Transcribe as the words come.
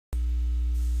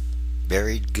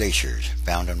Buried glaciers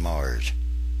found on Mars.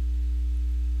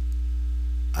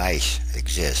 Ice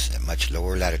exists at much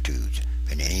lower latitudes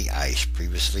than any ice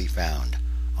previously found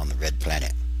on the Red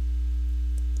Planet.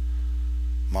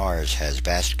 Mars has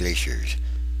vast glaciers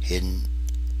hidden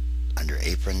under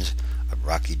aprons of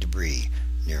rocky debris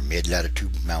near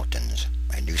mid-latitude mountains,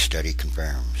 a new study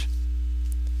confirms,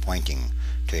 pointing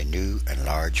to a new and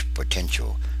large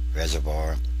potential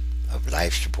reservoir of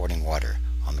life-supporting water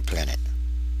on the planet.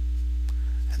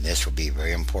 And this will be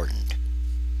very important.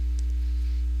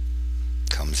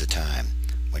 Comes a time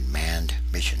when manned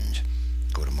missions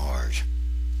go to Mars,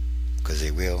 because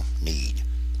they will need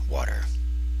water.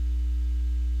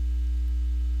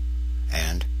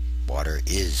 And water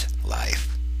is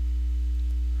life.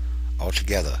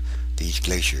 Altogether, these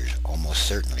glaciers almost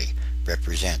certainly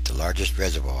represent the largest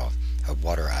reservoir of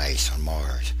water ice on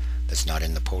Mars that's not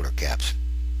in the polar caps,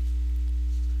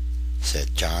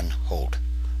 said John Holt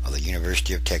of the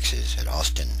University of Texas at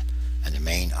Austin and the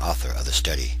main author of the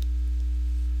study.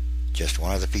 Just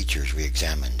one of the features we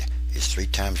examined is 3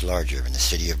 times larger than the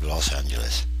city of Los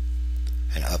Angeles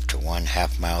and up to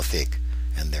 1/2 mile thick,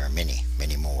 and there are many,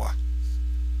 many more.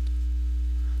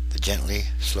 The gently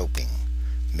sloping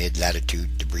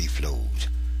mid-latitude debris flows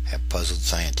have puzzled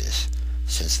scientists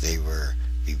since they were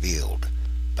revealed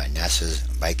by NASA's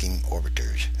Viking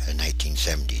orbiters in the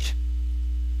 1970s.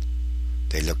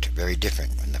 They looked very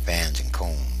different from the fans and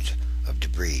cones of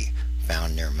debris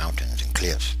found near mountains and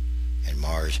cliffs in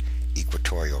Mars'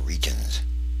 equatorial regions.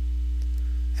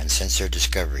 And since their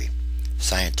discovery,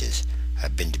 scientists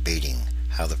have been debating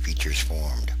how the features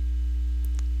formed,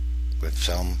 with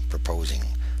some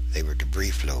proposing they were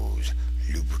debris flows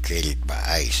lubricated by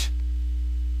ice.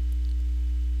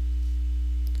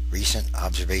 Recent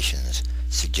observations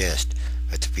suggest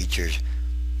that the features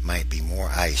might be more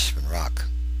ice than rock.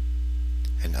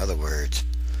 In other words,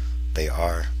 they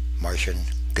are Martian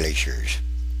glaciers.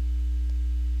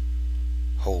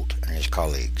 Holt and his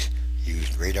colleagues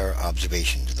used radar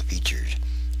observations of the features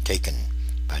taken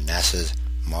by NASA's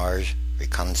Mars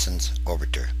Reconnaissance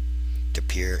Orbiter to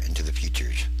peer into the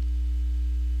futures.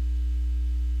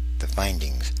 The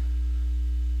findings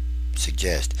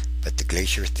suggest that the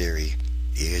glacier theory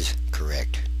is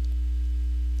correct.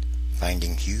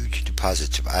 Finding huge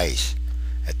deposits of ice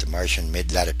at the Martian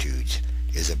mid-latitudes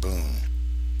is a boon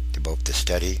to both the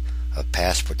study of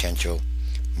past potential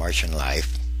Martian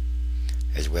life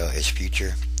as well as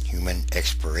future human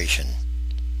exploration.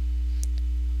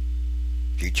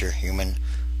 Future human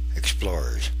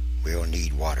explorers will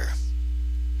need water,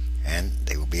 and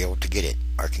they will be able to get it,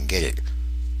 or can get it,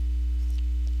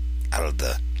 out of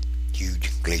the huge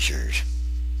glaciers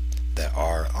that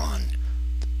are on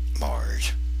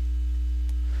Mars.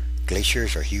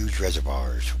 Glaciers are huge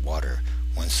reservoirs of water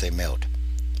once they melt,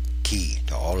 key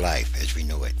to all life as we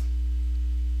know it.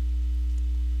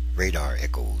 Radar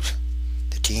echoes.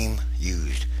 The team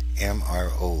used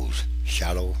MRO's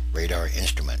shallow radar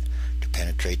instrument to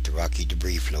penetrate the rocky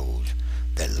debris flows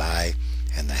that lie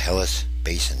in the Hellas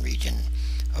Basin region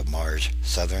of Mars'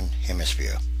 southern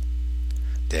hemisphere.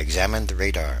 They examined the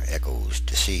radar echoes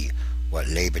to see what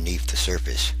lay beneath the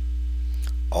surface.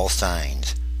 All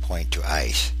signs point to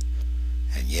ice,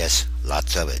 and yes,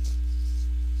 lots of it.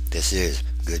 This is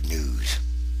good news.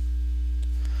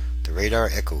 The radar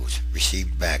echoes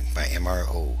received back by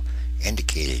MRO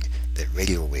indicated that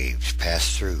radio waves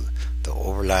passed through the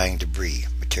overlying debris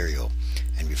material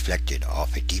and reflected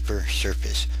off a deeper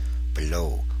surface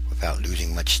below without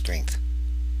losing much strength.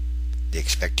 The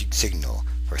expected signal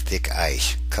for thick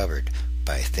ice covered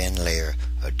by a thin layer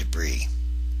of debris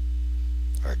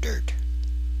or dirt.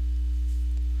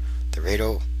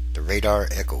 The radar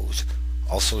echoes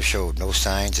also showed no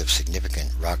signs of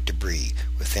significant rock debris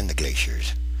within the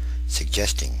glaciers,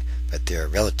 suggesting that they are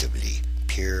relatively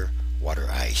pure water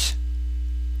ice.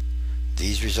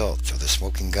 These results are the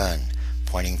smoking gun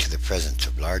pointing to the presence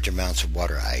of large amounts of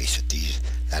water ice at these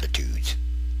latitudes,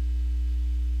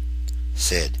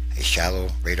 said a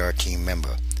shallow radar team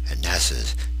member at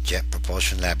NASA's Jet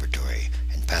Propulsion Laboratory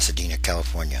in Pasadena,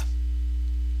 California.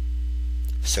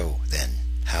 So then,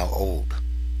 how old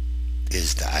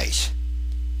is the ice?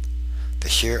 The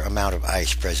sheer amount of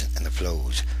ice present in the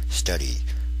flows studied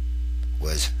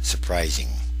was surprising.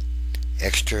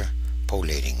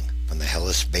 Extrapolating from the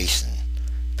Hellas Basin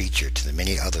feature to the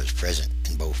many others present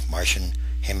in both Martian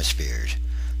hemispheres,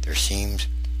 there seems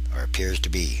or appears to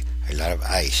be a lot of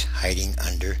ice hiding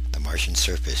under the Martian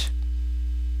surface.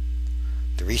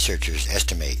 The researchers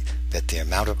estimate that the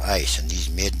amount of ice in these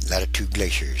mid-latitude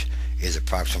glaciers is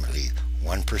approximately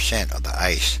 1% of the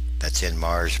ice that's in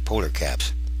Mars' polar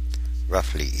caps,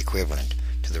 roughly equivalent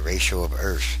to the ratio of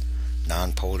Earth's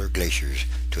non-polar glaciers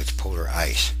to its polar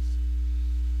ice.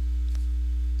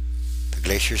 The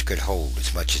glaciers could hold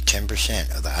as much as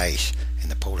 10% of the ice in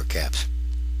the polar caps,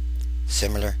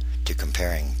 similar to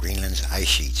comparing Greenland's ice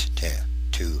sheets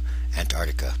to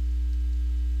Antarctica.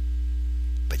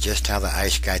 But just how the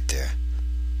ice got there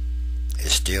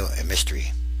is still a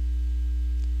mystery.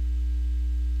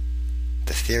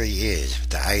 The theory is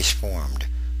the ice formed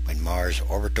when Mars'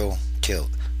 orbital tilt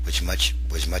was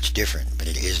much different than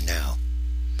it is now.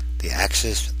 The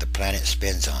axis the planet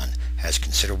spins on has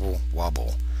considerable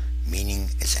wobble, meaning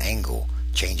its angle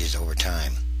changes over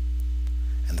time,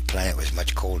 and the planet was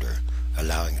much colder,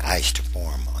 allowing ice to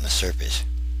form on the surface.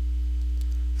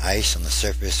 Ice on the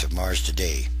surface of Mars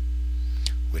today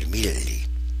would immediately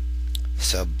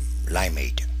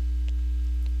sublimate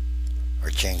or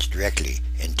change directly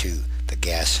into the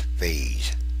gas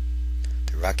phase.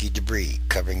 The rocky debris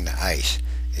covering the ice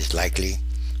is likely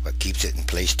what keeps it in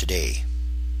place today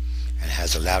and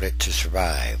has allowed it to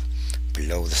survive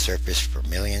below the surface for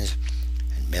millions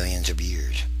and millions of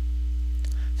years.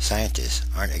 Scientists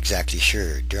aren't exactly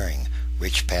sure during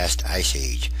which past ice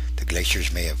age the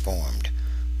glaciers may have formed,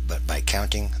 but by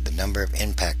counting the number of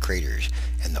impact craters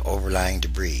and the overlying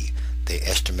debris, they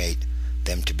estimate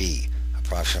them to be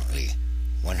approximately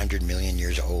 100 million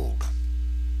years old.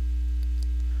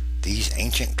 These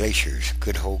ancient glaciers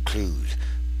could hold clues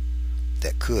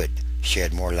that could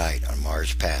shed more light on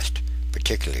Mars' past,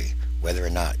 particularly whether or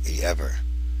not it ever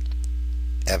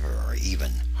or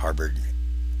even harbored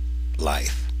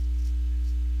life.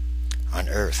 On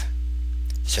Earth,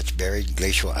 such buried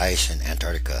glacial ice in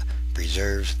Antarctica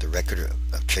preserves the record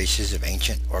of traces of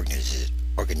ancient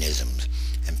organisms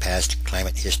and past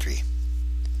climate history.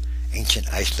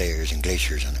 Ancient ice layers and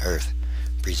glaciers on Earth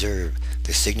preserve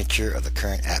the signature of the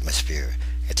current atmosphere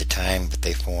at the time that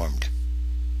they formed.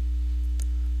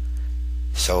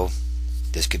 So,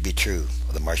 this could be true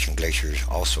of the Martian glaciers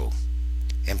also.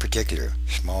 In particular,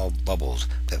 small bubbles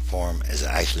that form as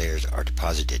the ice layers are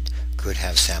deposited could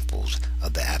have samples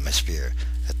of the atmosphere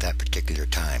at that particular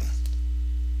time.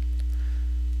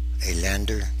 A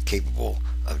lander capable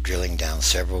of drilling down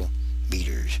several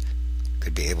meters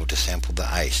could be able to sample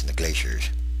the ice in the glaciers.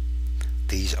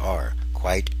 These are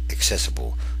quite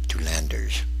accessible to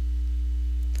landers.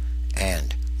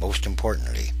 And, most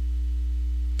importantly,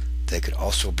 they could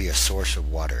also be a source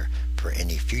of water for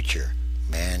any future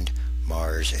manned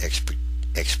Mars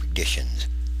expeditions.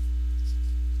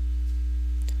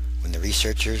 When the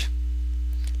researchers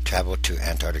travel to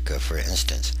Antarctica, for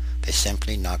instance, they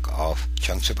simply knock off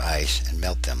chunks of ice and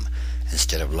melt them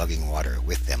instead of lugging water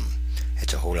with them.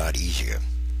 It's a whole lot easier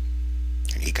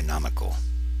and economical.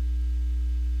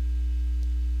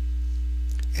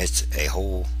 It's a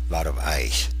whole lot of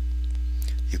ice.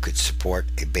 You could support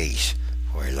a base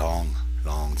for a long,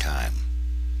 long time.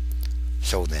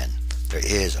 So then, there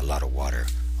is a lot of water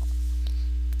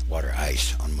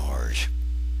ice on Mars.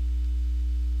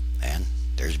 And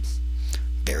there's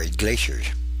buried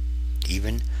glaciers,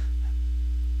 even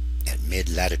at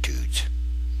mid-latitudes,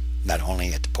 not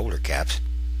only at the polar caps,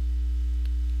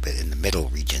 but in the middle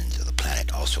regions of the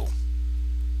planet also.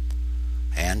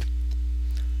 And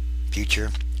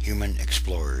future human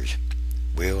explorers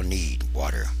will need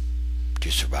water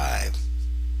to survive.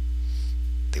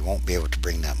 They won't be able to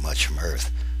bring that much from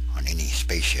Earth on any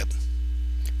spaceship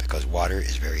because water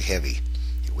is very heavy.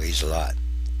 It weighs a lot.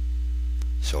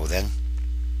 So then,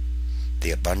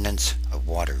 the abundance of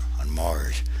water on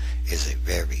Mars is a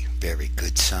very, very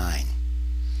good sign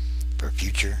for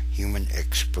future human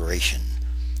exploration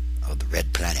of the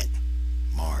red planet,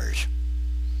 Mars.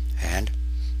 And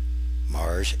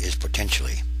Mars is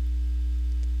potentially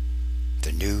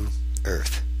the new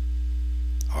Earth,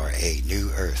 or a new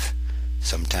Earth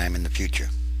sometime in the future.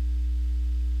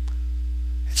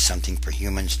 It's something for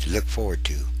humans to look forward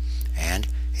to, and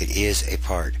it is a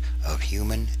part of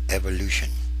human evolution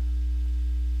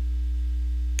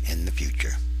in the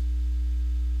future.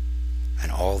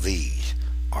 And all these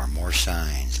are more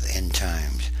signs of the end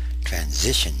times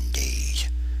transition days.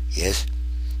 Yes,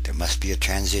 there must be a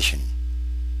transition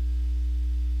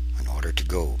in order to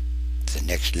go to the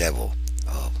next level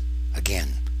of,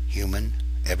 again, human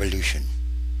evolution.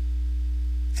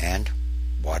 And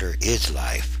water is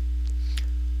life.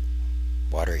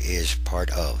 Water is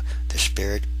part of the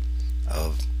spirit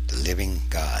of the living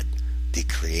God, the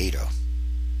Creator.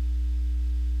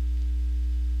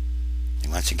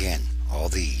 And once again, all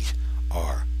these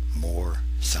are more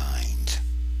signs.